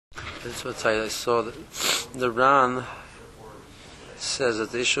That's what I saw. That the Ran says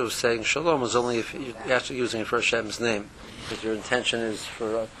that the issue of saying shalom is only if you're actually using it for Hashem's name. If your intention is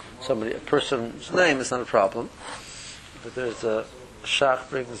for a person's name, it's not a problem. But there's a Shach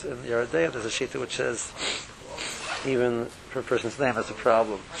brings in the Yeridea, there's a Shita which says even for a person's name, that's a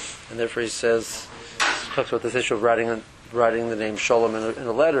problem. And therefore he says, talks about this issue of writing the name Shalom in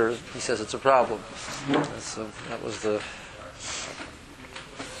a letter, he says it's a problem. So that was the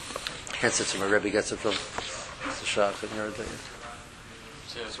hence it's from a Rebbe gets it from the Shach in Yeridea.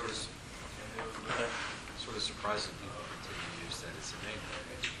 So it's sort of surprising people to use that as a name.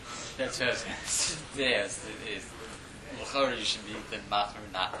 That's what I was going to say. Yes, it is. Well, you should be the macher,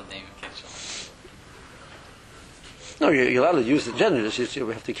 not the name of Kitchell. No, you're allowed to use it generally. You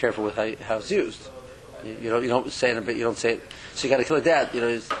have to be careful with how it's used. You don't say it, but you don't say it. So you got to kill a dad.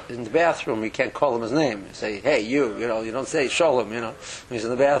 In the bathroom, you can't call him his name. You say, "Hey, you." You don't say Shalom. When he's in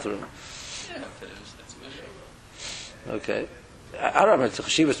the bathroom. Yeah, but that's good. Okay. I don't know if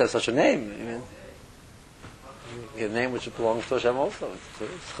Chashivas has such a name. I mean, you get a name which belongs to Hashem also.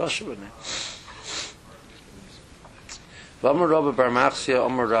 It's Chashuv name. V'amar Rabba Bar Machsia,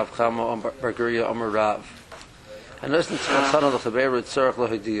 Amar Rav Chama, Bar Guriya, Amar Rav. And listen to Matana l'chaberu tzarech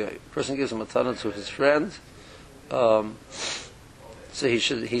l'hidiyah. Person gives a matana to his friend, so he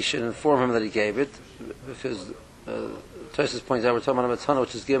should inform him that he gave it, because Tosis points out we're talking about a matana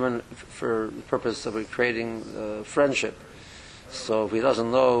which is given for the purpose of creating friendship. So if he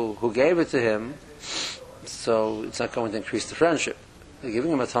doesn't know who gave it to him, so it's not going to increase the friendship.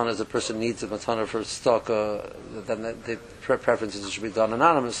 Giving a matana as a person needs a matana for stock, then the preference is it should be done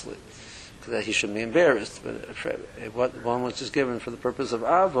anonymously, that he shouldn't be embarrassed. But one which is given for the purpose of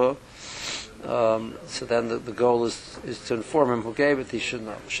Ava, so then the goal is to inform him who gave it. He should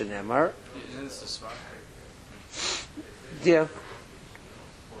know. Shenemar. Isn't this a smart? Yeah.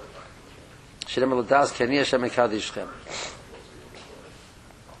 Shenemar l'das ki ani Hashem ekadishchem.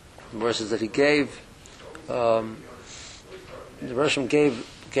 The verse is that he gave. The Roshim gave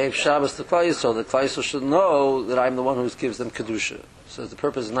Shabbos to Klal Yisrael. The Klal Yisrael should know that I'm the one who gives them kedusha. So the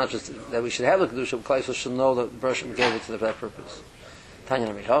purpose is not just that we should have the kedusha, but Klal Yisrael should know that the Roshim gave it to that purpose. Tanya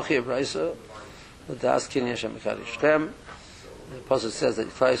Michachi Ebraisa, the Das Kini Hashem Mekadosh Them. The Pasuk says that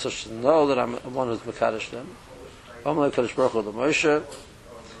Klal Yisrael should know that I'm the one who's Mekadosh them. Amalei Kadosh Baruch Hu Moshe.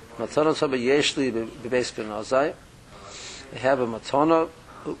 Matana Tzaba Yeshli Bebeis Kenazai. They have a matana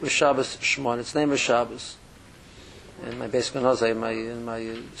with Shabbos Shmon. Its name is Shabbos. In my base in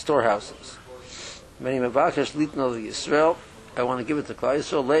my storehouses. Many mevakesh litno Yisrael. I want to give it to Klal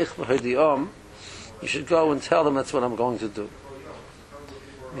Yisrael. Lech v'hidiyom. You should go and tell them that's what I'm going to do.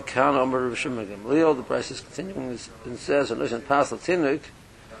 Mikan Omer Rav Shimon Gamliel. The price is continuing and says, "And listen, pas latinuk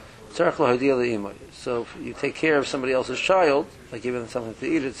tzarich lahidiyah leimay." So if you take care of somebody else's child, like giving them something to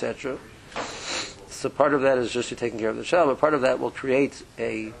eat, etc. So part of that is just you taking care of the child, but part of that will create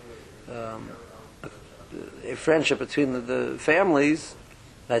a friendship between the families.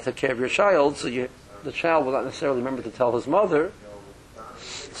 I took care of your child, so the child will not necessarily remember to tell his mother,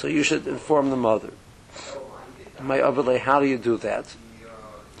 so you should inform the mother. My overlay, how do you do that?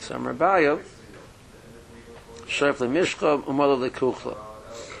 So Rabbayo,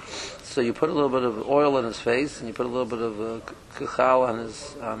 so you put a little bit of oil in his face, and you put a little bit of kuchal on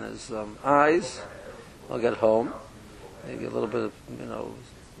his eyes. I'll get home. You get a little bit of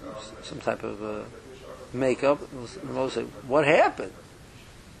some type of makeup. And Moses said, "What happened?"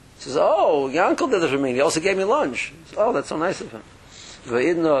 He says, "Oh, your uncle did it for me. He also gave me lunch." Says, "Oh, that's so nice of him."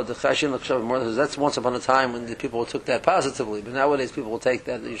 That's once upon a time when the people took that positively, but nowadays people will take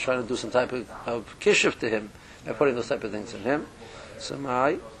that you're trying to do some type of kishuf to him by putting those type of things in him. Some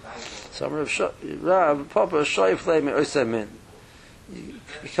Rav Papa Shoyf Leimi Oisamin. He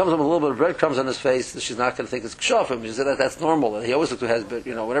comes up with a little bit of breadcrumbs on his face that she's not going to think it's kshafim. She said that's normal. He always looks has,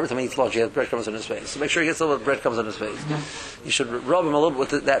 whenever time he eats lunch, he has breadcrumbs on his face. So make sure he gets a little bit of breadcrumbs on his face. You should rub him a little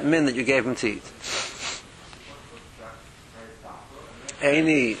bit with that min that you gave him to eat.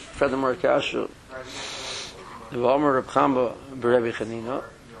 Any furthermore kashu. The Omer Reb Chamba Berevi Chanina.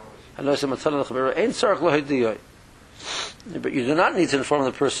 I know some matana l'chaberu ein tzarich lahidiyah. But you do not need to inform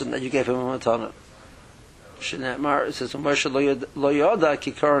the person that you gave him a matana. Shnetmar, it says, Moshe lo yada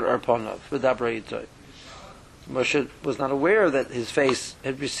kikaron arpanav v'dabrayitay. Moshe was not aware that his face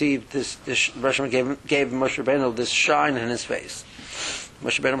had received this Hashem gave Moshe Rabbeinu this shine in his face.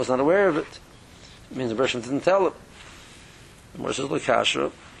 Moshe Rabbeinu was not aware of it. It means the Hashem didn't tell him. Moshe is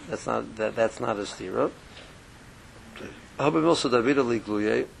l'kashra. That's not a stira.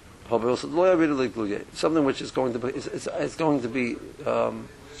 Something which is going to be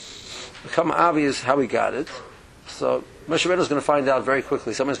become obvious how he got it. So Moshe Rabbeinu is going to find out very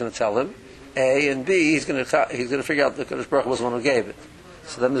quickly. Somebody's going to tell him, A, and B, he's going to figure out that Kadosh Baruch Hu was the one who gave it.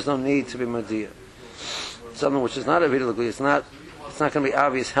 So then there's no need to be Madiyah. Something which is not Avidah L'Gluya, it's not going to be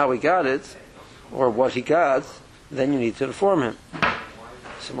obvious how he got it, or what he got, then you need to inform him.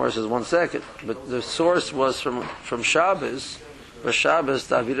 So Morris says, 1 second. But the source was from Shabbos, but Shabbos,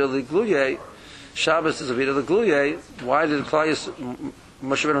 the Avidah L'Gluya, Shabbos is Avidah L'Gluya. Why did Moshe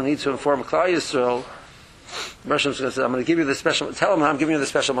Rabbeinu need to inform Klal Yisrael? Moshe Rabbeinu said, I'm going to give you the special, tell him I'm giving you the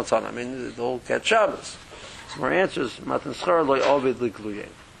special matana. I mean, they'll get Shabbos. So more answers, Matan Schar Lo Ovid L'Gluya.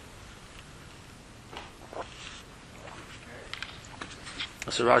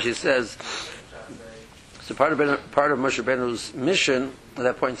 So Rashi says, so part of Moshe Rabbeinu's mission at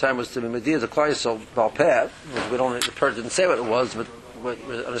that point in time was to be Mediyah to Klal Yisrael Baal Peh. We don't, the Torah didn't say what it was, but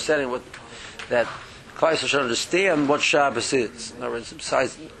we're understanding that Klal Yisrael should understand what Shabbos is. In other words,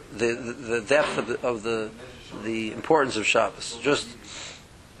 besides the depth of the importance of Shabbos, just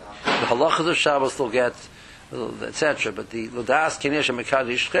the halachas of Shabbos they'll get, etc. But the L'das Kenesh and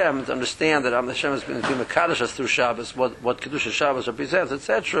Mekadosh Shem, to understand that Hashem has been doing Mekadosh us through Shabbos, what Kedusha Shabbos represents,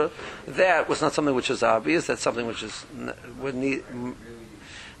 etc. That was not something which is obvious. That's something which is the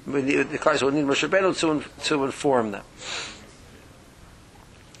Klal would need Moshe Rabbeinu to inform them.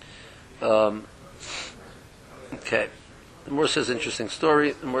 Okay. The Mor says interesting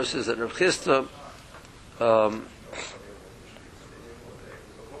story. The Mor says that Rav Chisda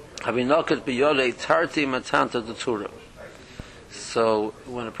Havinoket biyodei tarti matanta d'tura. So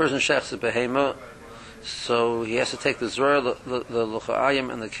when a person shechs a behema, so he has to take the zora, the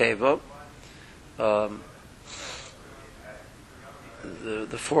luchayim, and the keva.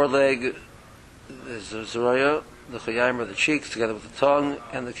 The foreleg is the zora, the chayim are the cheeks together with the tongue,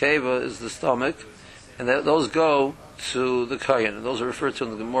 and the keva is the stomach, and those go to the kayin. And those are referred to in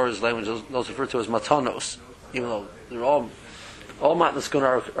the Gemara's language. Those are referred to as matanos, even though they're all matnas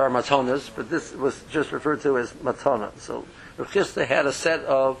are matanas, but this was just referred to as matana. So Rav Chisda had a set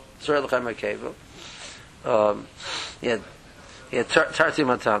of zora l'chayim keva. He had tarti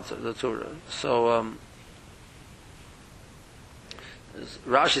matanta, the Torah. So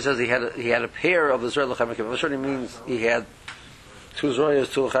Rashi says he had a pair of the zora l'chayim keva. Which certainly means he had 2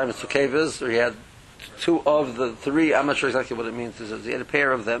 zoras, 2 l'chayim, 2 kevas, or he had 2 of the 3. I'm not sure exactly what it means. He had a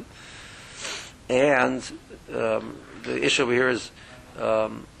pair of them, and the issue over here is,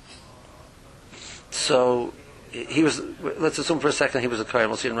 so he was. Let's assume for a second he was a kohen.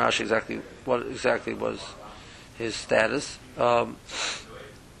 We'll see in Rashi what exactly was his status. No,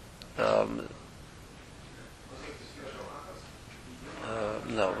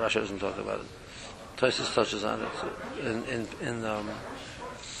 Rashi doesn't talk about it. Tosfos touches on it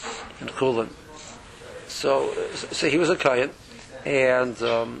in Kulin. So he was a kohen, and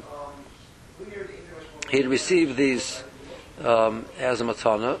he'd received these as a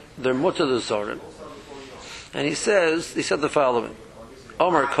matana. They're mutar l'zorim, and he said the following: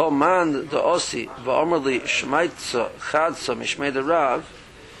 Omer kol man da'osi va'omer li shmaitza chadsa mishmei de Rav.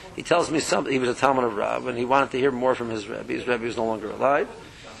 He tells me something. He was a Talmud of Rav, and he wanted to hear more from his Rebbe. His Rebbe was no longer alive.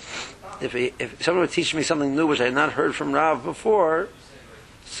 If someone would teach me something new which I had not heard from Rav before,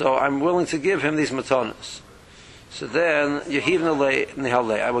 so I'm willing to give him these matanas. So then Yehiv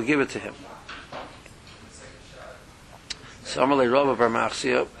Nehale, I will give it to him. So Amalei Rav Bar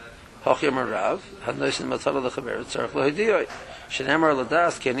Machsia, Hachim Rav, had noisin matana lechaber tzarich lohidiyoi. Shenemar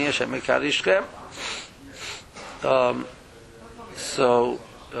ladas keni Hashem mekadosh Shem.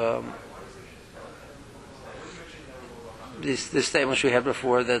 This statement we had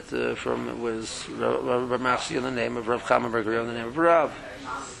before that was Rav Bar Machsia in the name of Rav Chama Bar Gurion in the name of Rav.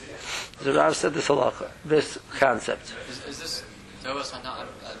 The Rav said this halacha, this concept. Is this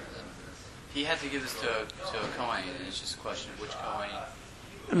he had to give this to a kohen, and it's just a question of which kohen.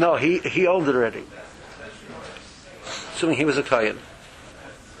 No, he owned it already. Assuming he was a kohen,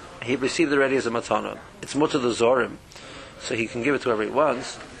 he received it already as a matana. It's mutar l'zorim, so he can give it to whoever he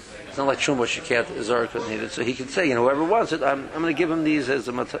wants. It's not like shumah you can't zora couldn't need it, so he can say, whoever wants it, I'm going to give him these as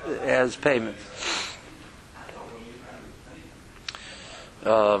payment.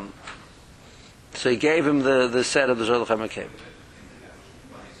 So he gave him the set of the zora l'chayim keva.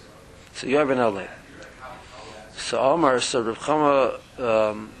 So Yoav ben Alei. So Omar, so Rav Chama,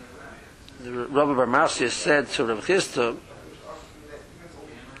 Rabbi Bar Machsia said to Rav Chisda,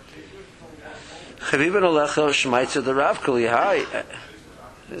 Chaviv ben Alecha shmaitza the Rav Kol Yahai.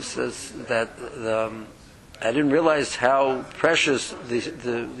 It says that I didn't realize how precious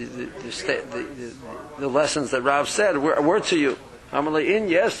the lessons that Rav said were to you. Amalei,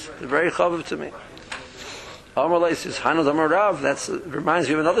 yes, they're very chaviv to me. Amalei says, Hanad Amar Rav, that reminds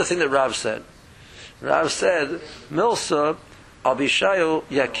me of another thing that Rav said. Rav said, Milsa Abishayu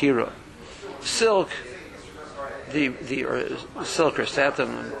Yakira. Silk, silk or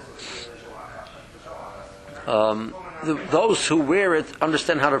satin, those who wear it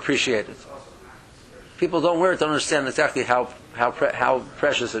understand how to appreciate it. People don't wear it don't understand exactly how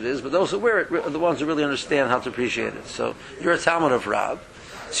precious it is, but those who wear it are the ones who really understand how to appreciate it. So you're a Talmud of Rab,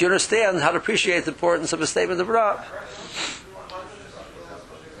 so you understand how to appreciate the importance of a statement of Rab.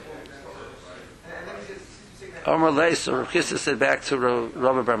 Omar Leis, or Rav Chisda said back to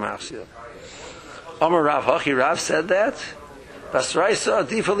Rabbi Bar Machsia. Omar Rav Hachi, Rav said that. Basraisa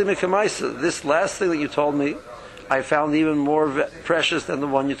adifali mikamaisa. This last thing that you told me, I found even more precious than the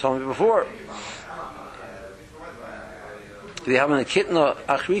one you told me before.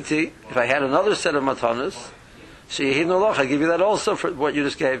 If I had another set of matanas, I give you that also for what you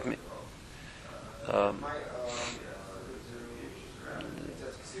just gave me.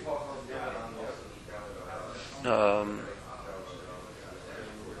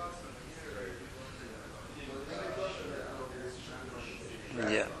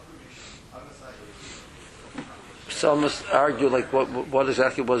 Yeah. Some must argue like what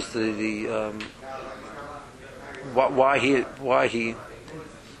exactly was why he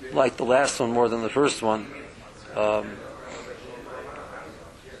liked the last one more than the first one.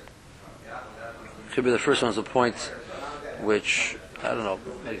 Could be the first one's a point which I don't know.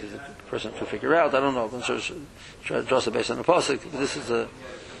 Maybe the person could figure out. I don't know. I'm try to draw it based on the pasuk. This is a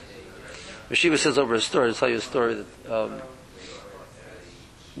Yeshiva says over a story. To tell you a story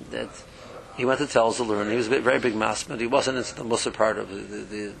that he went to tell Zalur, and he was a very big masmid. He wasn't into the Mussar part of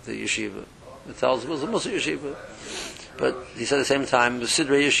the yeshiva. The tells was a Mussar yeshiva, but he said at the same time the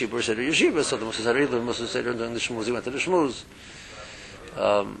Sidrei yeshiva or Sidrei yeshiva. So the Mussar Sidrei, the Mussar Sidrei during the shmuz, he went to the shmuz.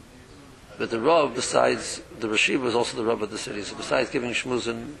 But the Rav, besides the Rashiva, was also the Rav of the city. So besides giving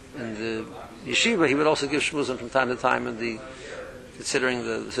shmuzin in the yeshiva, he would also give shmuzin from time to time considering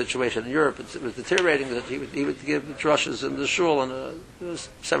the situation in Europe. It was deteriorating that he would give drushes in the shul on a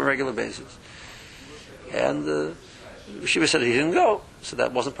semi-regular basis. And the yeshiva said he didn't go, so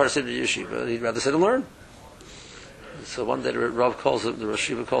that wasn't part of the yeshiva. He'd rather sit and learn. So one day the Rav calls him, the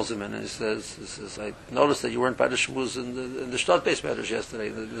Rashiva calls him in, and he says, I noticed that you weren't by the shmuz in the Stadt-based matters yesterday,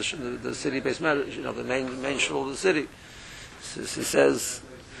 the city-based matters, the main shul of the city. So he says,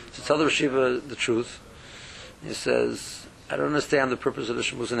 to tell the Rashiva the truth, he says, I don't understand the purpose of the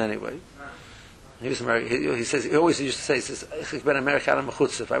shmuz in any way. He says, he always used to say, he says, ich ben Amerikaner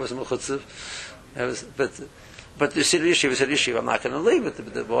mechutzif. I was a mechutzif. But the city yeshiva said, yeshiva, I'm not going to leave it.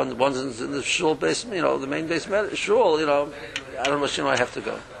 The ones in the shul base, the main base shul, I don't know what I have to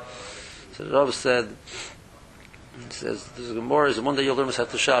go. So the Rav said, he says, there's a Gemara, is one day you'll learn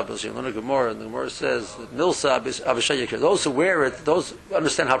Masechet Shabbos, you'll learn a Gemara, and the Gemara says, Milsa Abishai Yakir. Those who wear it, those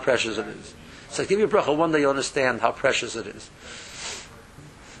understand how precious it is. So give you a bracha, one day you'll understand how precious it is.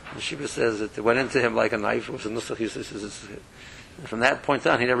 The Yeshiva says that it went into him like a knife. It was a nusach. He says, and from that point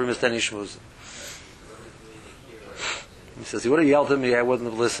on, he never missed any shmuz. He says he would have yelled at me, I wouldn't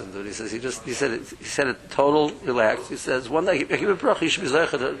have listened. But he says he said it total relaxed. He says one day you should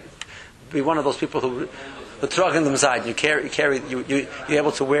be one of those people who trug in them side. You're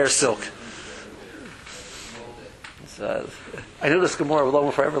able to wear silk. So, I knew this Gemara long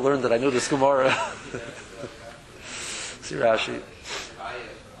before I ever learned it. I knew this Gemara. See Rashi.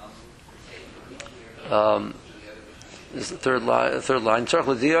 This is the third line.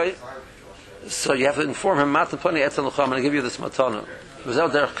 So you have to inform him, I'm going to give you this matana.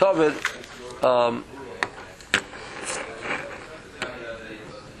 Without their covered,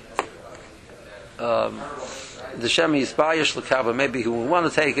 the Shem is bayish l'kava, maybe he will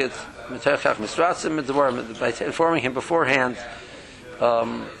want to take it, by informing him beforehand,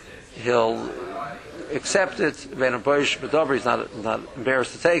 he'll accept it, he's not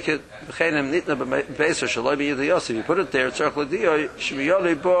embarrassed to take it. If you put it there, so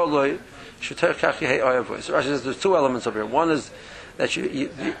Rashi says there's two elements over here. One is that you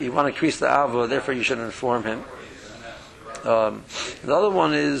want to increase the ava, therefore you should inform him. The other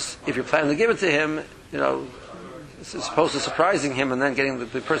one is if you're planning to give it to him, as opposed to surprising him and then getting the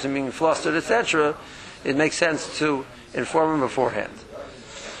person being flustered, etc., it makes sense to inform him beforehand.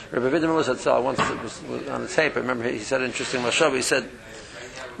 Rabbi Vidya said once was on the tape. I remember he said an interesting mashal. He said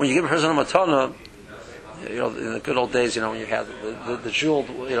when you give a person a matana, in the good old days, when you had the jewel,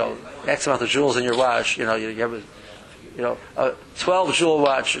 X amount of jewels in your watch, you have a 12 jewel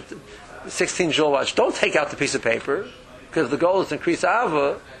watch, 16 jewel watch. Don't take out the piece of paper, because the goal is to increase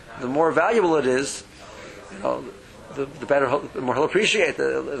ava. The more valuable it is, the better, the more he'll appreciate,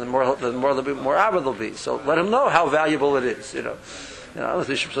 the more ava there'll be. So let him know how valuable it is,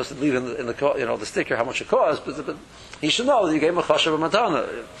 Honestly, you're supposed to leave in the the sticker how much it costs, but he should know that you gave him a chashav matana.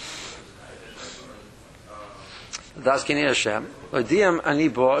 Das kini Hashem. Odiyam ani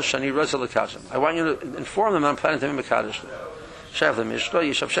bo shani rotza lekadshim. I want you to inform them I'm planning to be mekadosh. Shav the mishlo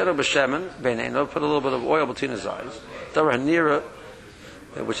yishav shedo b'shemen beineno. Put a little bit of oil between his eyes. Davar hanira,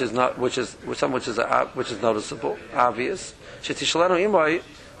 which is noticeable, obvious. Shetishalenu imoy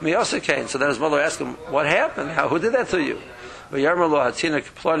miyasa kain. So then his mother asked him, "What happened? Who did that to you?" V'yarmalo hatina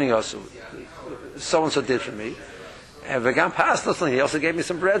plani yosu. So and so did for me. And v'gam pastas. He also gave me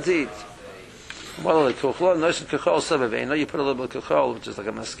some bread to eat. You put a little bit of kuchol, which is like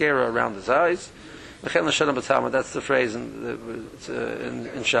a mascara around his eyes. That's the phrase in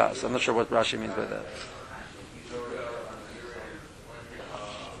Shas. I'm not sure what Rashi means by that.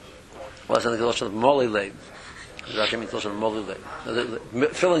 Well, it's in the Lashon of Moli Leib. Rashi means Lashon of Moli Leib.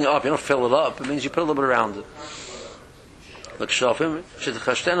 Filling it up, you don't fill it up. It means you put a little bit around it. Like Shofim,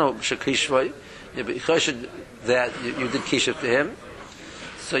 that you did kishiv to him.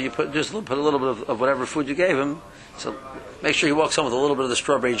 So you put a little bit of whatever food you gave him. So make sure he walks home with a little bit of the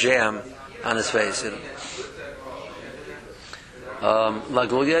strawberry jam on his face.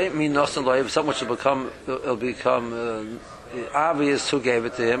 Lagulye mean nosan loyev, something which will become obvious who gave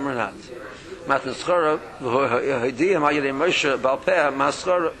it to him or not. Matan schara v'hoidiyam ayidei Moshe balpeh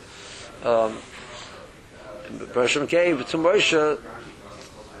maschara. Bereshim gave to Moshe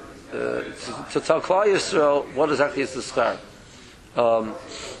to tell Klal Yisrael what exactly is the schar.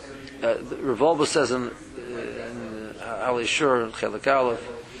 Revolver says in Ali Shur Chelik Aleph,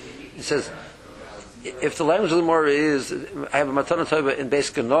 he says, if the language of the Gemara is, I have a matana tova in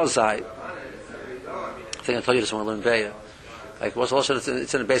basic nozai. I think I told you this when I learned Beya. Like what's also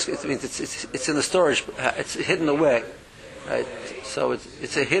it's in a basic. It means it's in the storage. It's hidden away, right? So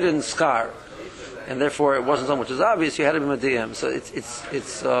it's a hidden scar, and therefore it wasn't so much as obvious. You had to be mediyam. So it's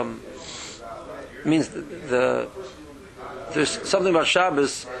means there's something about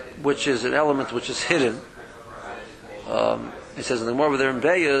Shabbos which is an element which is hidden. It says in the Gemara there in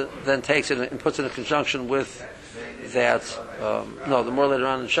Beya, then takes it and puts it in conjunction with that. The more later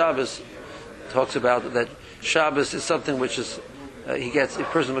on in Shabbos talks about that Shabbos is something which is if a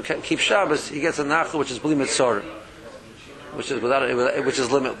person keeps Shabbos, he gets a nachla which is bli mitzorah, which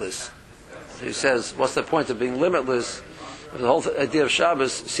is limitless. So he says, what's the point of being limitless? The whole idea of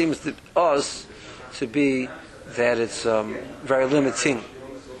Shabbos seems to us to be that it's very limiting.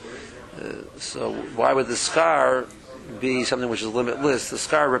 So why would the scar be something which is limitless? The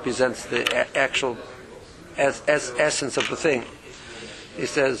scar represents the actual essence of the thing. He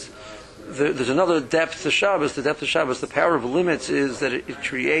says there's another depth to Shabbos. The depth of Shabbos, the power of limits, is that it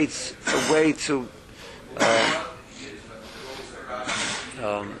creates a way to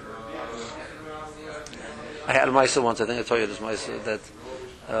I had a Maisa once, I think I told you this Maisa, that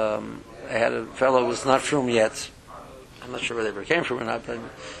I had a fellow who was not from yet. I'm not sure where they ever came from or not, but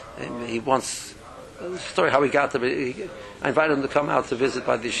he once, the story how he got there, I invited him to come out to visit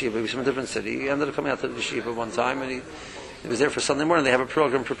by the yeshiva. He was from a different city. He ended up coming out to the yeshiva one time, and he was there for Sunday morning. They have a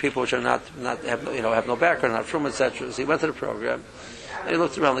program for people which are have no background, not from, etc. So he went to the program, and he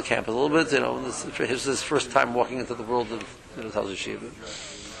looked around the campus a little bit. And this was his first time walking into the world of Tel Yeshiva.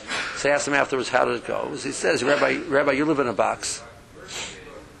 So I asked him afterwards, how did it go? He says, Rabbi, you live in a box,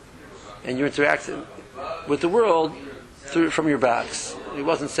 and you interact with the world from your box. He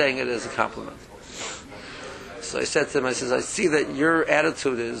wasn't saying it as a compliment. So I said to him, I see that your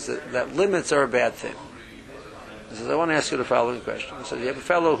attitude is that limits are a bad thing. He says, I want to ask you the following question. He said, you have a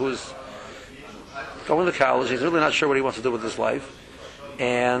fellow who's going to college, he's really not sure what he wants to do with his life,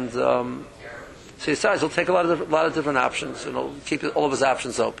 and so he decides he'll take a lot of different options, and he'll keep all of his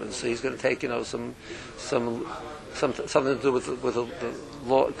options open. So he's going to take something to do with the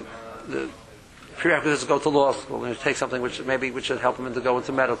law, the prerequisites to go to law school, and he'll take something which should help him to go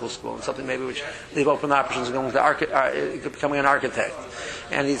into medical school, and something maybe which leave open options of going to becoming an architect.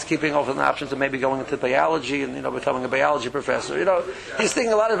 And he's keeping open options of maybe going into biology and becoming a biology professor. He's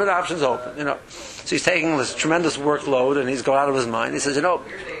thinking a lot of different options open. So he's taking this tremendous workload, and he's going out of his mind. He says,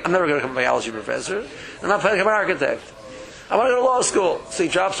 I'm never going to become a biology professor. I'm not going to become an architect. I want to go to law school. So he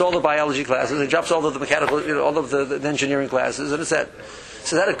drops all the biology classes. He drops all of the mechanical, all of the engineering classes, and it's that.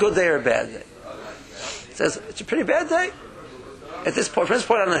 So is that a good day or a bad day? He says it's a pretty bad day. At this point, from this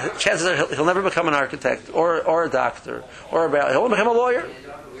point on, the chances are he'll never become an architect or a doctor or he'll only become a lawyer.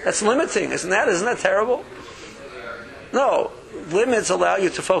 That's limiting, isn't that terrible? No, limits allow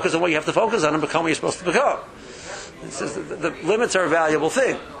you to focus on what you have to focus on and become what you're supposed to become. It says the limits are a valuable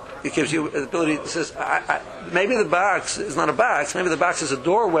thing. It gives you the ability. It says maybe the box is not a box. Maybe the box is a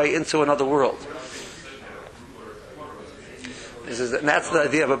doorway into another world. He says, and that's the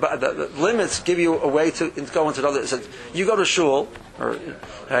idea of the limits give you a way to go into another. It says, you go to shul,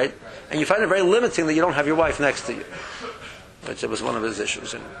 right, and you find it very limiting that you don't have your wife next to you, which was one of his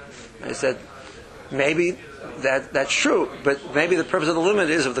issues. And he said, maybe that's true, but maybe the purpose of the limit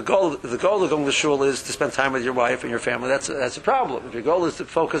is if the goal of going to shul is to spend time with your wife and your family, that's a problem. If your goal is to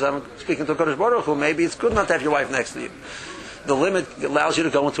focus on speaking to Kodesh Baruch Hu, maybe it's good not to have your wife next to you. The limit allows you to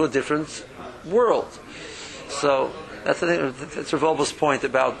go into a different world. So that's the thing. That's Rav Wolbe's point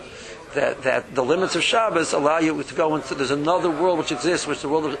about that the limits of Shabbos allow you to go into. There's another world which exists, which is the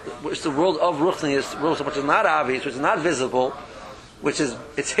world of Ruchnius, which is not obvious, which is not visible,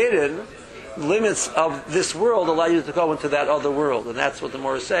 it's hidden. Limits of this world allow you to go into that other world, and that's what the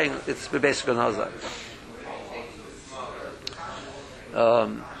Morah is saying. It's basically Nazar.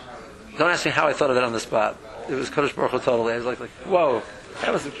 Don't ask me how I thought of that on the spot. It was Kodesh Baruch Hu totally. I was like, whoa,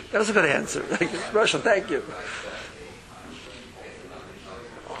 that was a good answer. Russian, thank you.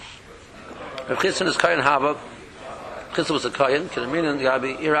 Rav Chitzon is Kohen Hava. Chitzon was a Kohen. Kedeminin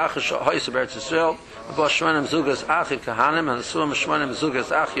Gabi Irachash Hoyse Beretz Yisrael. About Shmanim Zugas Achiv Kahanim and Suam Shmanim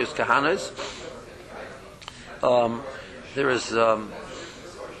Zugas Achius Kahanos. There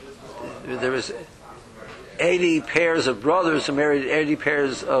is 80 pairs of brothers who married 80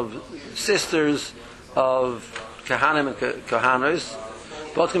 pairs of sisters of Kahanim and Kahanos.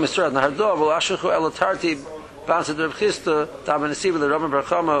 Botkim Yisrael Nahardov Ashechu Elatarti Bansa Rav Chisda Daven Nesiva LeRama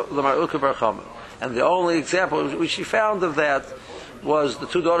Barchama LeMaruka Barchama. And the only example which she found of that was the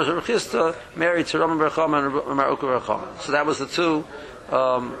two daughters of Rav Chisda married to Rama Barchama and Maruka Barchama. So that was the two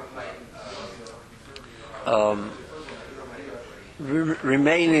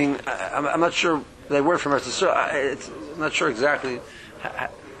remaining. I'm not sure they were from Eretz Yisrael. I'm not sure exactly.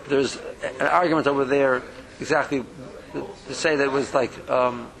 There's an argument over there exactly to say that it was like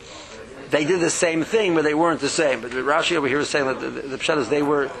they did the same thing, but they weren't the same. But Rashi over here is saying that the pshat is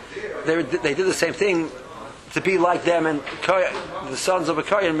they did the same thing to be like them, and the sons of a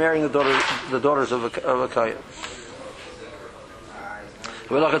Kohen marrying the daughters of a Kohen.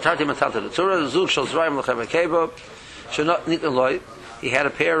 He had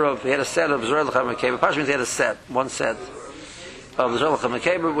a set of Zerah L'Chem Mekeba. Pashas means he had one set of Zerah L'Chem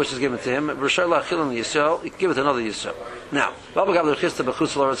Mekeba, which is given to him. Rishon L'Achilim Yisrael, he give it to another Yisrael. Now,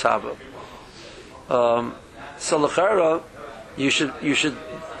 so L'Chara, you should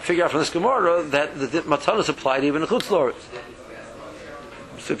figure out from this Gemara that the matanos applied even to Chutz La'aretz.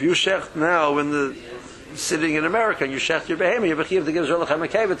 So if you shech now sitting in America and you shech your behemoth, you have to give Zerah L'Chem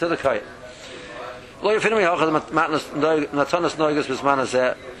Mekeba to the Kohen. It's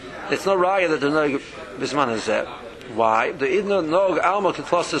no raya that they're noig bisman hazeh. Why? The idno nog alma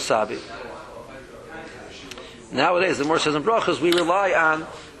ketlos sabi. Nowadays, the more says in brachos, we rely on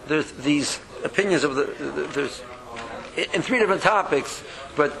these opinions of there's in three different topics,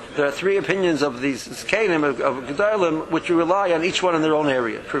 but there are three opinions of these kalim of gedalim which we rely on each one in their own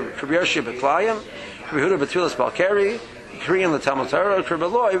area. Rabbi Yoshi Beklayim, Rabbi Yehuda B'Tfilas Balkari, Korean the Talmud Torah, Rabbi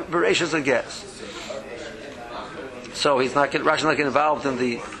Loi Bereshis Ages. So Rashi's not getting involved in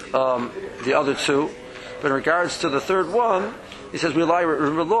the other two, but in regards to the third one, he says we rely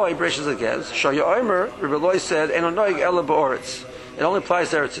Rabbi Loi Bereshis Ages. Shaya Omer, Rabbi Loi said Eno Noig Ela Ba'oretz. It only applies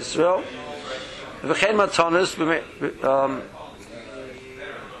to Eretz Yisrael. V'chein matanos,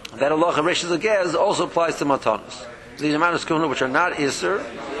 that Allah Bereshis Ages also applies to matanos. These matanos kuna which are not iser,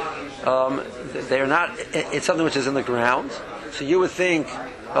 they are not. It's something which is in the ground. So you would think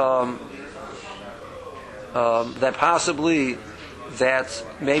that possibly that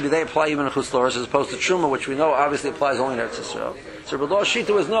maybe they apply even in Chutz La'aretz as opposed to Truma, which we know obviously applies only in Eretz Yisrael. So Rabbi Loi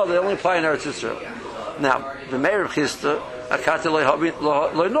Shita was no, they only apply in Eretz Yisrael. Now the Meir of Chisda Akati Loi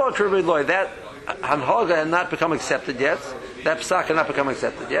Noah Rabbi Loi, that Hanhaga had not become accepted yet. That Psak had not become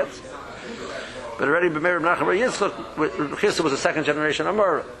accepted yet. But already B'Meir of Nachman Bar Yitzchak, Chisda was a second generation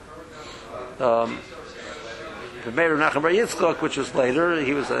Amora. B'Meir of Nachman Bar Yitzchak, which was later,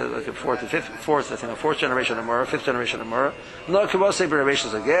 he was like a fourth generation Amora, fifth generation Amora. No Kavosei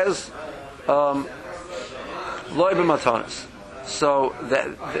B'Rabbeishas Agez, Loi B'Matanis. So that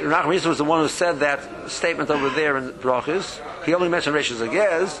Nachman Bar Yitzchak was the one who said that statement over there in Brachos. He only mentioned Rishas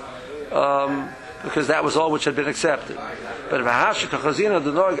Agez because that was all which had been accepted. But nowadays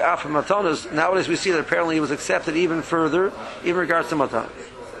we see that apparently he was accepted even further, even in regards to Matanis.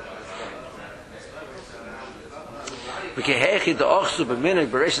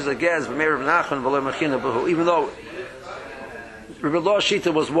 Even though Rabbi Loi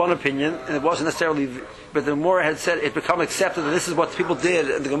Shita was one opinion, and it wasn't necessarily, but the Gemara had said it become accepted, and this is what people did,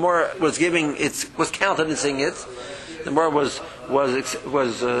 and the Gemara was countenancing it. The Gemara was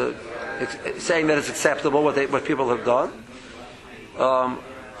saying that it's acceptable what people have done.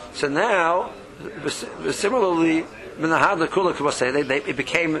 So now, similarly, it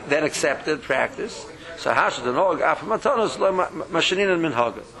became then accepted practice. So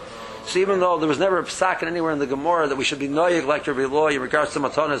so even though there was never a psakin anywhere in the Gemara that we should be noyig like Rabbi Loy in regards to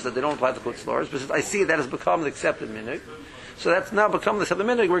matanas that they don't apply to chutzlars, but since I see that has become the accepted minhag, so that's now become the accepted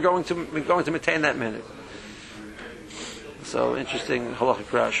minhag. We're going to maintain that minhag. So interesting halachic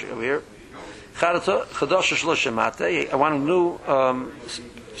Rashi over here. I want a new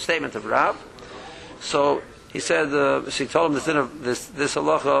statement of Rav. So he said, so he told him this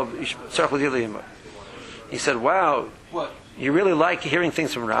halacha of tzarich l'diliyimah. He said, "Wow, What? you really like hearing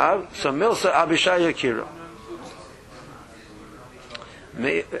things from Rav." So Milsa Abishai Yakira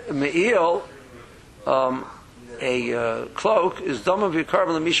Me'il, a cloak is dama v'yikar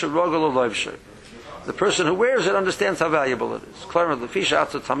v'lemisha rogel u'loivshay. The person who wears it understands how valuable it is.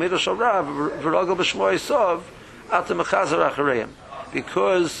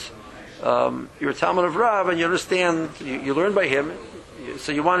 Because you're a Talmud of Rav and you understand, you learn by him,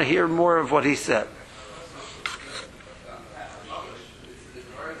 so you want to hear more of what he said.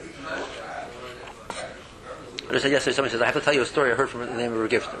 I said yesterday, somebody says, I have to tell you a story I heard from the name of a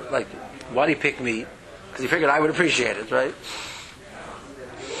gifter. Like, why did he pick me? Because he figured I would appreciate it, right?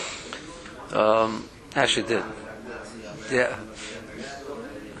 Actually did. Yeah.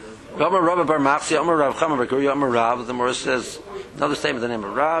 The Morah says, another statement, the name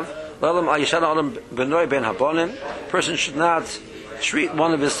of Rav. Person should not treat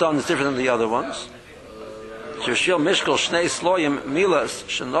one of his sons different than the other ones.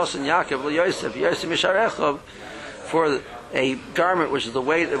 For a garment which is the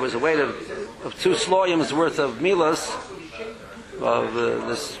weight, it was a weight of 2 sloyim's worth of milas, of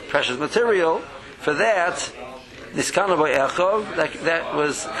this precious material. For that, niskana by echov, that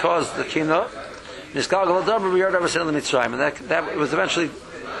was caused the kina. Niskal galadabra b'yard avasel the Mitzrayim, and that was eventually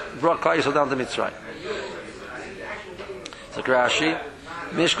brought Klal Yisrael down to Mitzrayim. So Rashi,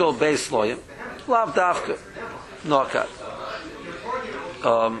 mishkol beis sloyim, lav dafka, nokat.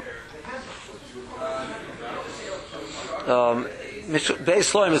 Beis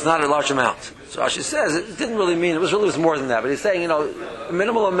sloyim is not a large amount. So Rashi says it didn't really mean, it was more than that, but he's saying, a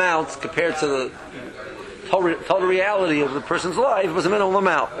minimal amount compared to the total reality of the person's life was a minimal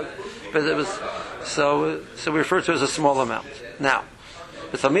amount. But it was, so we refer to it as a small amount. Now,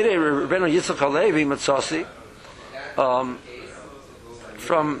 the Talmidei Rebbeinu Yitzchak Halevi Matzasi,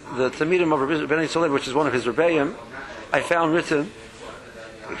 from the Talmidim of Rebbeinu Yitzchak Halevi, which is one of his Rebbeim, I found written,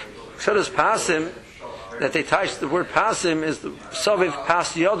 so does Pasim, that they touch the word pasim is the saviv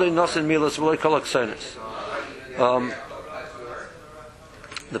pas yodoi nosin milas v'loy kolak sonis.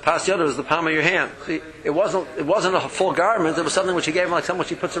 The pas yodo is the palm of your hand. See, it wasn't a full garment. It was something which he gave him, like something which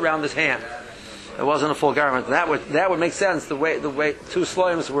he puts around his hand. It wasn't a full garment. That would make sense. The way 2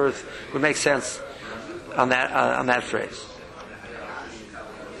 sloims worth would make sense on that phrase.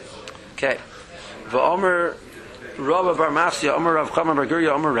 Okay. V'omer Rav bar Machsia, Omer Rav Chama bar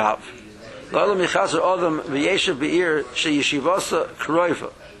Gurya, Omer Rav.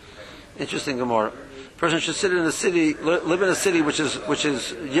 Interesting Gemara. Person should sit in a city, live in a city which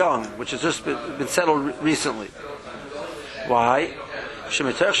is young, which has just been settled recently. Why?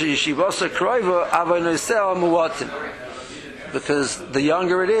 Because the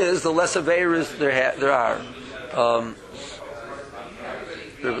younger it is, the less aveiros there are.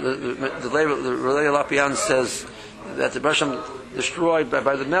 The Relay Lapian says that the Bershom destroyed by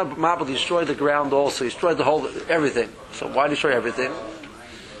the Mabel destroyed the ground also. He destroyed everything. So why destroy everything?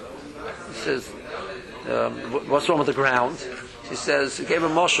 He says, what's wrong with the ground? He says he gave a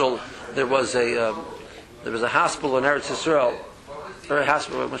mashal. There was a hospital in Eretz Yisrael, or a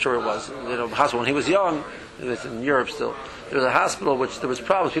hospital. I'm not sure it was. A hospital when he was young. It was in Europe still. There was a hospital which there was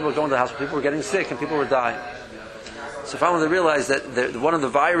problems. People were going to the hospital. People were getting sick, and people were dying. So finally they realized that one of the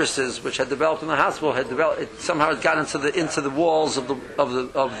viruses which had developed in the hospital somehow it got into the walls of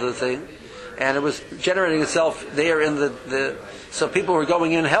the thing, and it was generating itself there in the so people were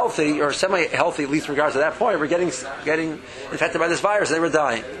going in healthy or semi-healthy, at least in regards to that point, were getting infected by this virus. They were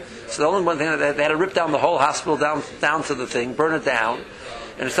dying. So the only one thing they had to rip down the whole hospital down to the thing, burn it down,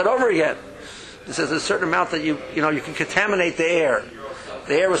 and start over again. It says there's a certain amount that you can contaminate the air.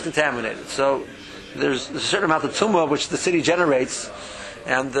 The air was contaminated, so there's a certain amount of tumah which the city generates,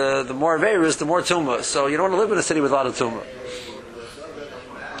 and the more virus, the more tumah. So you don't want to live in a city with a lot of tumah.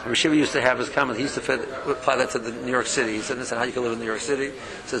 Rishiva used to have his comment. He used to apply that to the New York City. He said, "Understand how you can live in New York City?"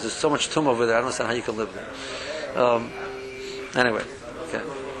 He says, "There's so much tumah over there. I don't understand how you can live there." Anyway, okay.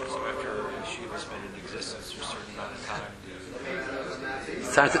 So after Yeshiva's been in existence for a certain amount of time,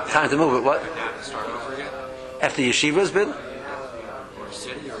 Time to move it. What? start over again? After Yeshiva's been?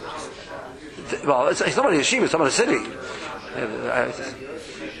 Well, it's not a yeshiva, it's not a city.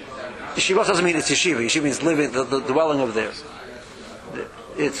 Yeshiva doesn't mean it's yeshiva. Yeshiva means living, the dwelling of there.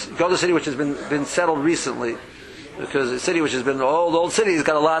 It's go to a city which has been settled recently, because a city which has been an old city has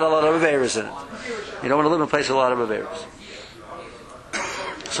got a lot of averos in it. You don't want to live in a place with a lot of averos.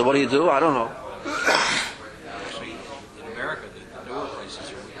 So what do? I don't know. Actually, in America, the newer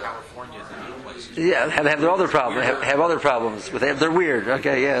places are in California, the new places. Yeah, have their other problems. Have other problems. They're weird.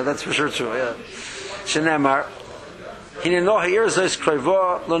 Okay, yeah, that's for sure true. Yeah. Shenemar.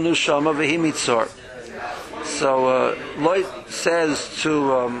 So Lloyd says to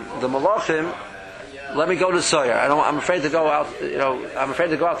the Malachim, "Let me go to Tzoyer. I'm afraid to go out. I'm afraid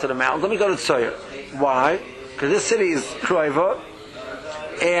to go out to the mountains. Let me go to Tzoyer. Why? Because this city is Kroiva,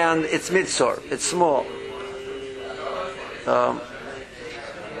 and it's Mitzor. It's small.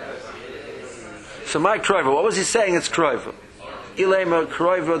 So my Kroiva. What was he saying? It's Kroiva. Ilema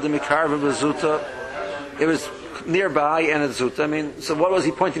Kroiva the Mikarva Bezuta. It was nearby and it's Zuta. I mean, so what was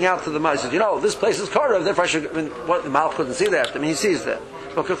he pointing out to the Mal? He said, this place is Korov, therefore I should. What the Mal couldn't see that. I mean, he sees that.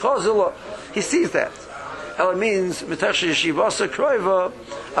 But he sees that. It means Mitash Yeshivasa Kroiva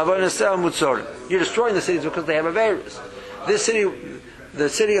Avonisel Mutzorim. You're destroying the cities because they have Averis. This city, the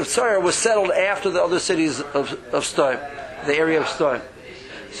city of Tzor, was settled after the other cities of Stoim, the area of Stoim.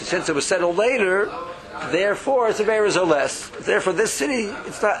 So since it was settled later, therefore its Averis are less. Therefore, this city,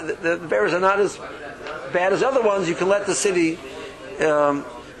 it's not the Averis are not as bad as other ones. You can let the city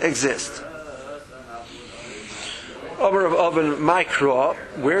exist. Over of Oven Mikra,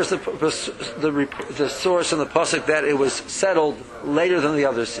 where's the source in the pasuk that it was settled later than the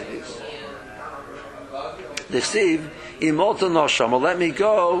other cities? The Siv Imolta Nosham, let me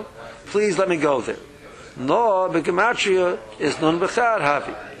go, please let me go there. No, but Gematria is Nun Bechad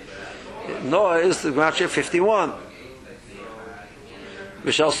Havi. No is the Gematria 51.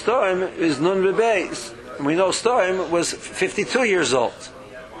 Vishal Stoim is Nun Bebeis. And we know Stoim was 52 years old.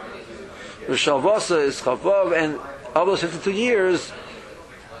 Vishal Vasa is Chavav, and of those 52 years,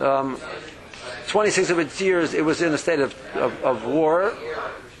 26 of its years, it was in a state of war.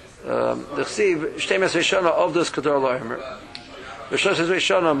 The Chsiv, Shtemes Veshana of this Kedar Loimer. Veshoshes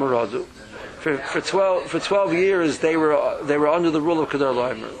Veshana Maradu. For 12 years, they were under the rule of Kedar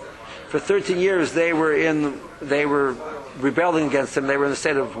Loimer. For 13 years, they were rebelling against him. They were in a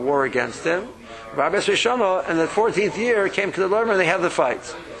state of war against him. Rabbeis Veshana, and the 14th year came Kedar Loimer, and they had the fight.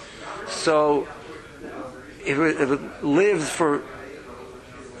 So, if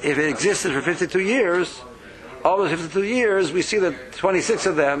it existed for 52 years, all those 52 years, we see that 26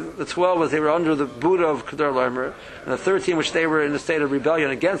 of them, the 12 was they were under the Buddha of Kedar Loimer, and the 13 which they were in a state of rebellion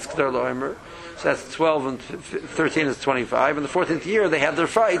against Kedar Loimer, so that's 12 and 13 is 25, and the 14th year they had their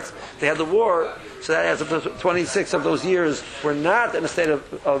fight, they had the war, so that adds up to 26 of those years were not in a state of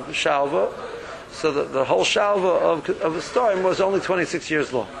Shalva, so the whole Shalva of the storm was only 26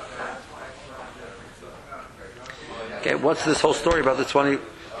 years long. Okay, what's this whole story about the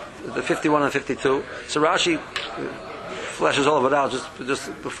 51 and 52? So Rashi fleshes all of it out. Just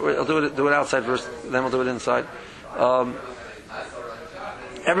before I'll do it outside first, then we'll do it inside.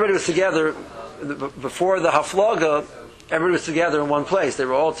 Everybody was together before the Haflaga. Everybody was together in one place. They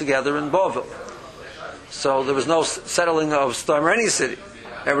were all together in Bovel. So there was no settling of Stam or any city.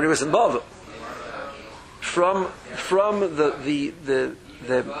 Everybody was in Bovel. From the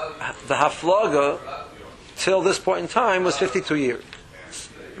Haflaga till this point in time was 52 years.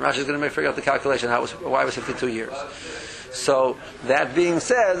 Rashi is going to figure out the calculation why it was 52 years. So that being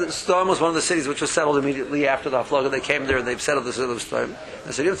said, Stom was one of the cities which was settled immediately after the Haflaga. They came there and they've settled the city of Stom.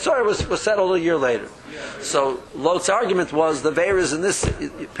 The city of Tzor was settled a year later. So Lot's argument was the Veiras in this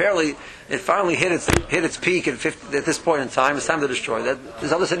apparently it finally hit its peak at this point in time. It's time to destroy that.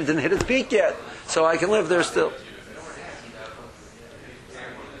 This other city didn't hit its peak yet, so I can live there still.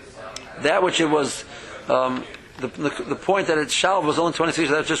 That which it was. The point that its Shalv was only 26,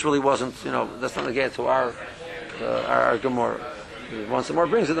 that just really wasn't, that's not again to our Gemara. Once the more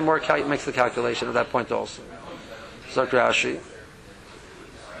brings it, the more makes the calculation at that point also. Zok Rashi.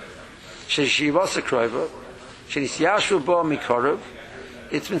 Sheshivasa Kroiva, Shenisyashu Bo Mikorav.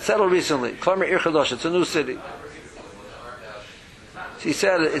 It's been settled recently. Klamer Ir Chadosh, it's a new city. So he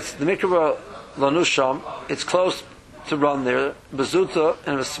said it's the Mikra Lanusham, it's close to run there, bezuta,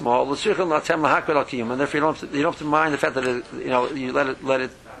 and it's small. And therefore you don't have to mind the fact that you let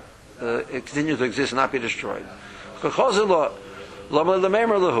it continue to exist and not be destroyed. I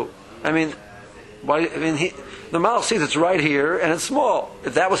mean, the Mal sees it's right here and it's small.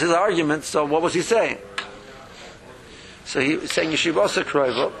 If that was his argument, so what was he saying? So he was saying Yeshivasa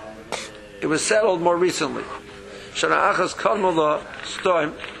Kroiva. It was settled more recently. Shana Achas Kadmala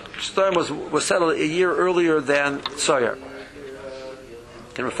Stoim Stoim was settled a year earlier than Sawyer.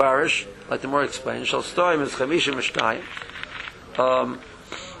 Can Mefarish, like the more explained, Shal Stoim is Chamishim Mishnayim.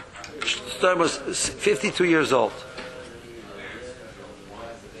 Stoim was 52 years old.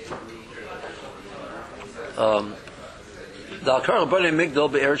 We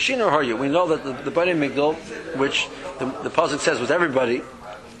know that the Bnei Migdal, which the pasuk says was everybody,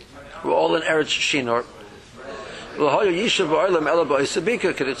 were all in Eretz Shinor.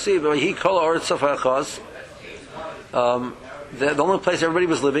 The only place everybody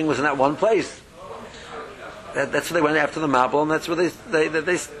was living was in that one place. That's where they went after the Mabel, and that's where they stayed.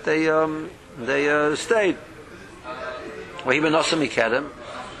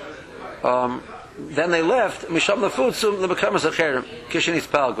 Then they left.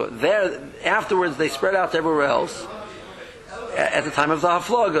 There, afterwards, they spread out everywhere else. At the time of the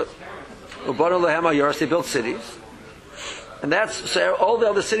Haflaga, they built cities, and so all the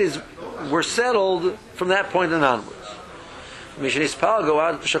other cities were settled from that point and onwards. And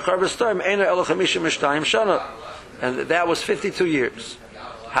that was 52 years.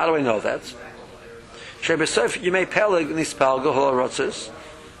 How do I know that?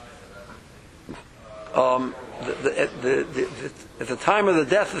 At the time of the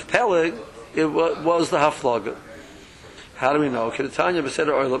death of Peleg, it was the Haflaga. How do we know? Rabbi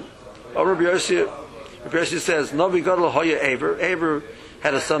Yossi says, Novi Gadol Hoya Eber. Eber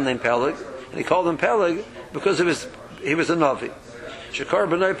had a son named Peleg, and he called him Peleg because he was a Novi. Shekar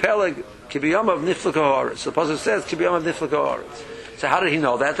b'noi Peleg kibiyam of niflek haaretz. So the pasuk says kibiyam of niflek haaretz. So how did he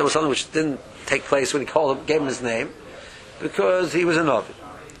know that? There was something which didn't take place when he gave him his name, because he was a Novi.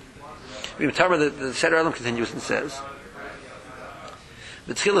 The Seder Elam continues and says,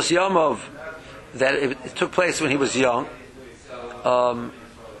 the Tchilas Yomov, that it took place when he was young.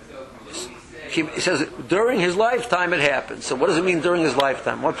 He says during his lifetime it happened. So what does it mean during his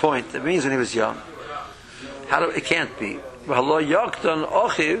lifetime? What point? It means when he was young. It can't be.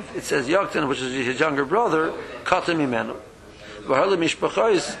 It says Yoktan, which is his younger brother, Katan Mimenu.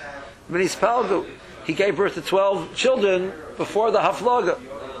 He gave birth to 12 children before the Haflaga.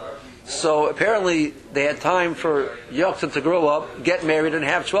 So apparently they had time for Yoktan to grow up, get married, and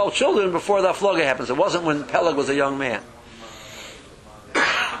have 12 children before the Haflaga happens. It wasn't when Peleg was a young man.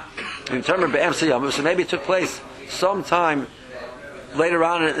 So maybe it took place sometime later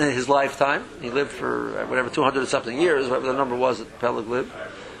on in his lifetime. He lived for 200 and something years, whatever the number was that Peleg lived.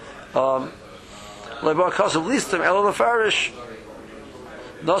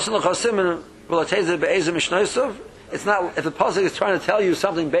 It's not, if the pasuk is trying to tell you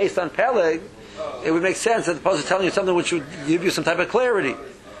something based on Peleg, it would make sense that the pasuk is telling you something which would give you some type of clarity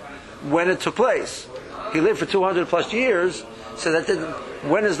when it took place. He lived for 200 plus years, so that didn't.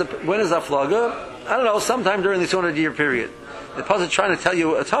 When is Haflaga? I don't know. Sometime during the 200-year period. The pasuk is trying to tell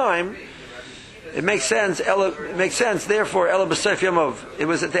you a time. It makes sense. Therefore, Ela b'Seif Yomov. It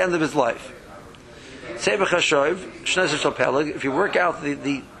was at the end of his life. Sevach Hashoiv Shneser Shel Peleg. If you work out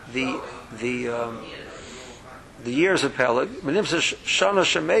the years of Peleg, Shana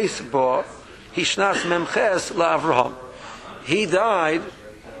Shemeis Bo, Hishnas Memches LaAvraham. He died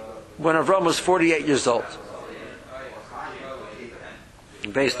when Avram was 48 years old.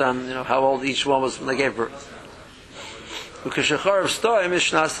 Based on how old each one was when they gave birth. The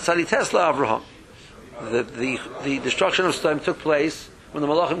destruction of Stoim took place when the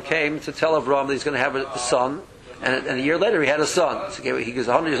Malachim came to tell Avram that he's going to have a son, and a year later he had a son. So he was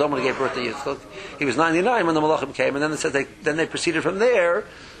 100 years old when he gave birth to Yitzchak. He was 99 when the Malachim came, and then it said they proceeded from there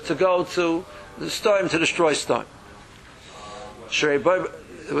to go to the Stoim to destroy Stoim.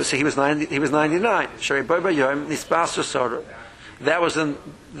 He was 99.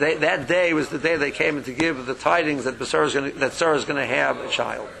 That day was the day they came to give the tidings that Sarah is going to have a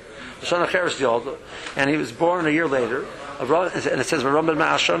child. And he was born a year later. And it says he was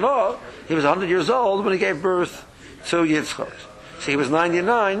 100 years old when he gave birth to Yitzchak. So he was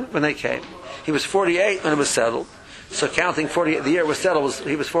 99 when they came. He was 48 when it was settled. So counting 48, the year it was settled,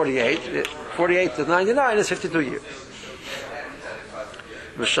 he was 48. 48 to 99 is 52 years.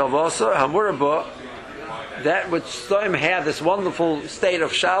 That which Stoim had, this wonderful state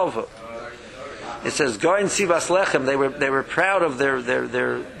of Shalva. It says, "Goin Sivas Lechem." They were proud of their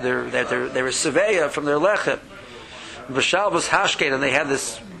Seveya from their Lechem. V'Shalvas Hashket, and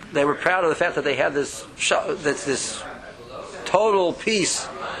they were proud of the fact that they had this total peace.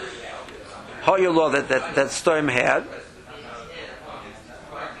 Hoyullah that Stoim had.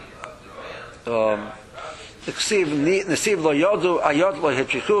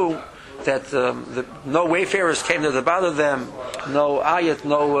 That no wayfarers came there to bother them, no ayat,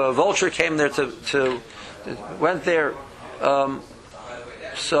 no vulture came there to went there.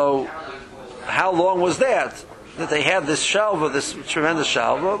 So, how long was that they had this shalva, this tremendous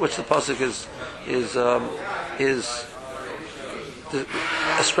shalva, which the pasuk is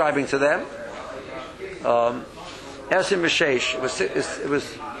ascribing to them? Esim Mishesh, it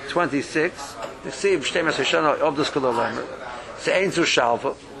was 26.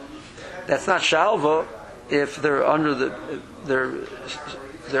 Shalva. That's not shalva if they're under the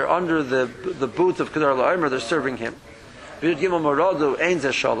boot of Kedar La'omer, they're serving him. There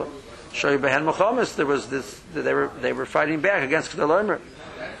was this, they were fighting back against Kedar La'omer.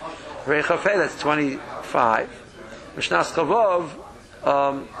 That's 25. Mishnas Chavov,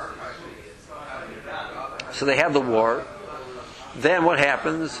 so they had the war. Then what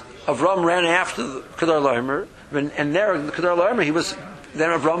happens? Avram ran after Kedar La'omer, and there, Kedar La'omer, then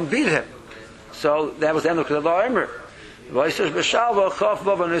Avram beat him. So that was the end of Kedar La'omer.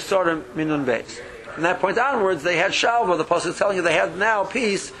 From that point onwards, they had shalva. The pasuk is telling you they had now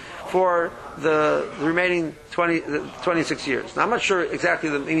peace for the remaining 26 years. Now I'm not sure exactly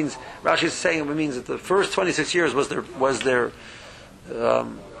what it means. Rashi is saying it means that the first 26 years was their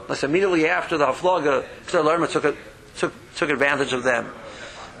immediately after the Haflaga, Kedar La'omer took advantage of them.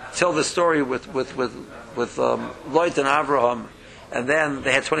 Till the story with Lot and Abraham, and then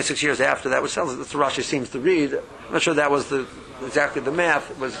they had 26 years after that, which sounds that's what Rashi seems to read. I'm not sure that was exactly the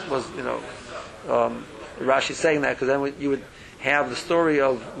math. Was Rashi saying that because then you would have the story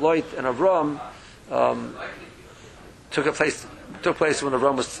of Lot and Avram took place when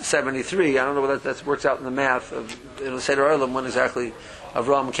Avram was 73. I don't know whether that works out in the math of the Seder Olam when exactly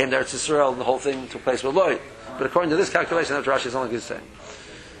Avram came to Eretz Yisrael and the whole thing took place with Lot. But according to this calculation, that's what Rashi is only good saying.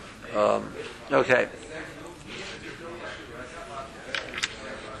 Okay.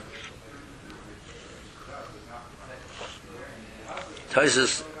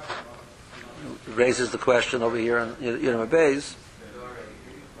 Tosfos raises the question over here on Yom Beis.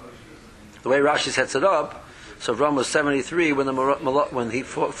 The way Rashi sets it up, so Avram was 73 when he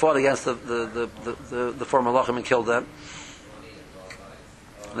fought against the four Malachim and killed them.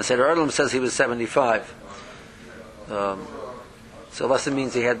 And the Seder Olam says he was 75. So lesson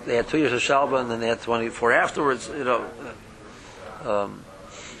means they had 2 years of Shalba and then they had 24 afterwards. The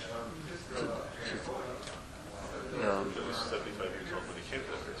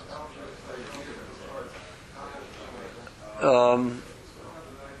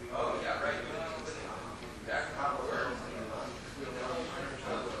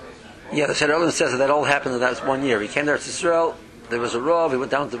Seder Olam says that all happened in that 1 year. He came there to Israel. There was a Rav. He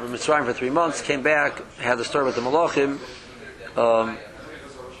went down to Mitzrayim for 3 months. Came back. Had the story with the Malachim. So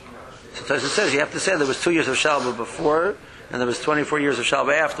Tosfos says you have to say there was 2 years of Shalba before, and there was 24 years of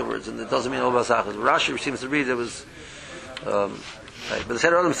Shalba afterwards, and it doesn't mean all Basachas. Rashi seems to read it was, right. But the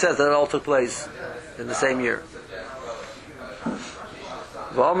Seder Olam says that it all took place in the same year.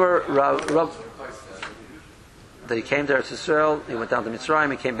 That he came there to Israel, he went down to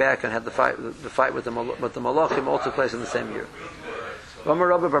Mitzrayim, he came back and had the fight with the Malachim, all took place in the same year. Kol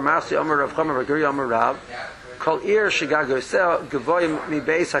ir shegagosel gevoyim mi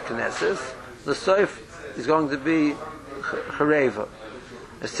beis hakneses. The soif is going to be Hareva,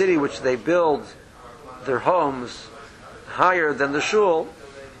 a city which they build their homes higher than the shul.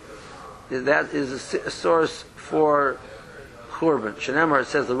 That is a source for Churban. Shenemar, it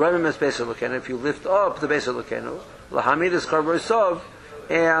says the Rebbe is Beis Elokenu. If you lift up the Beis Elokenu, lahamid is Charbor Sov,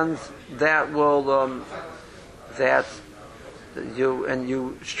 and that will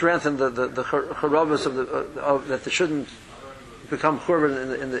you strengthen the Charabas of that they shouldn't become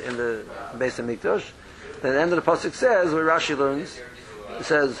Churban in the Beis Hamikdash. Then the end of the pasuk says, where Rashi learns, it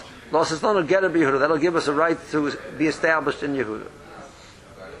says, "Los is not a get of Yehuda." That'll give us a right to be established in Yehuda.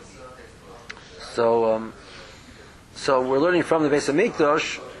 So we're learning from the Beis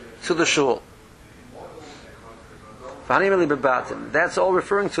Hamikdash to the Shul. That's all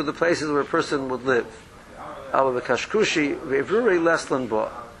referring to the places where a person would live. But the Kakushi,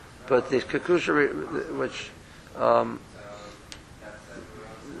 which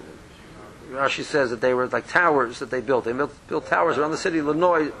Rashi says that they were like towers that they built. They built towers around the city of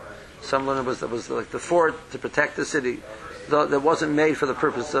Illinois. Some of them was like the fort to protect the city. That wasn't made for the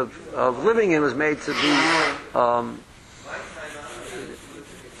purpose of living in. It was made to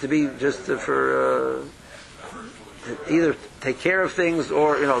be just for either take care of things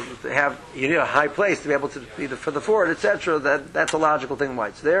or have a high place to be able to be for the fort, etc. That's a logical thing why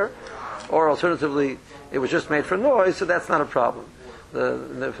it's there. Or alternatively, it was just made for noise, so that's not a problem.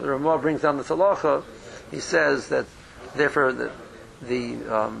 The Ramah brings down the halacha. He says that therefore the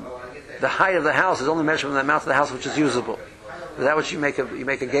height of the house is only measured from the amount of the house which is usable. Without which you make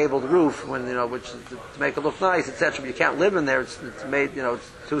a gabled roof when which to make it look nice, etc. But you can't live in there. It's made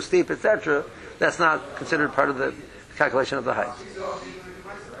it's too steep, etc. That's not considered part of the calculation of the height.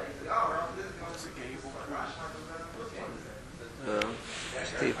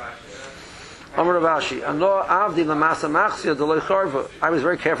 Steep. Amar Rav Ashi, I was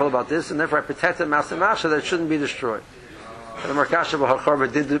very careful about this, and therefore I protected Masa Machsia that it shouldn't be destroyed. And the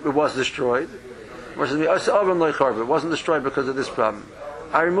Markasha it was destroyed. It wasn't destroyed because of this problem.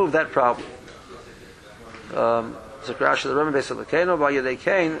 I removed that problem. And that's the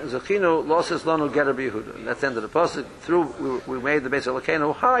end of the pasuk. Through we made the Beis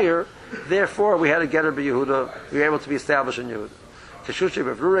Elokeinu higher, therefore we had a getter b'Yehuda. We were able to be established in Yehuda. Teshusha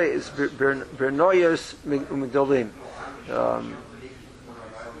b'Vrure is bernoyos umigdolim.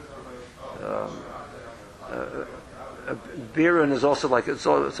 Biran is also like it's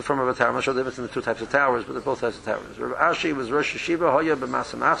a form of a tower. I'm not sure the difference in the two types of towers, but they're both types of towers. Rav Ashi was Rosh Yeshiva Hoya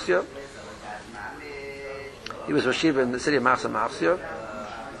b'Masa Machsia. He was Rosh Yeshiva in the city of Masa Machsia,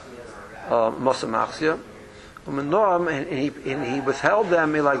 Masa Machsia. And he withheld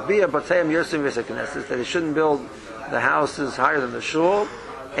them like Bia Batayim Yersim V'Sekneses that he shouldn't build the houses higher than the shul,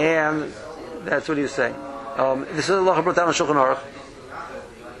 and that's what he was saying. This is Allah brought down on Shulchan Aruch.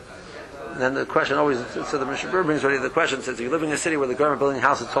 Then the question always, so the Mishnah Berurah brings already the question, says if you live in a city where the government building a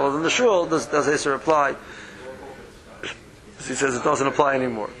house is taller than the shul, does Isser apply? He says it doesn't apply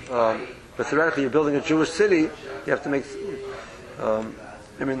anymore. But theoretically, you're building a Jewish city, you have to make.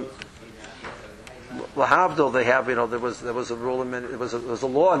 Lahavdil, they have, there was a rule in many, there was a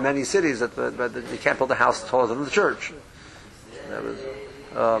law in many cities that you can't build a house taller than the church. That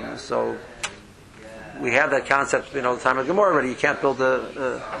was so. We had that concept, the time of Gemara already. You can't build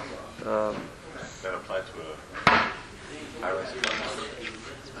a. That applied to a high-rise.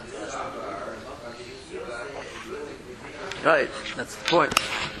 Right, that's the point.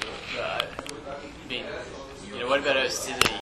 What about a city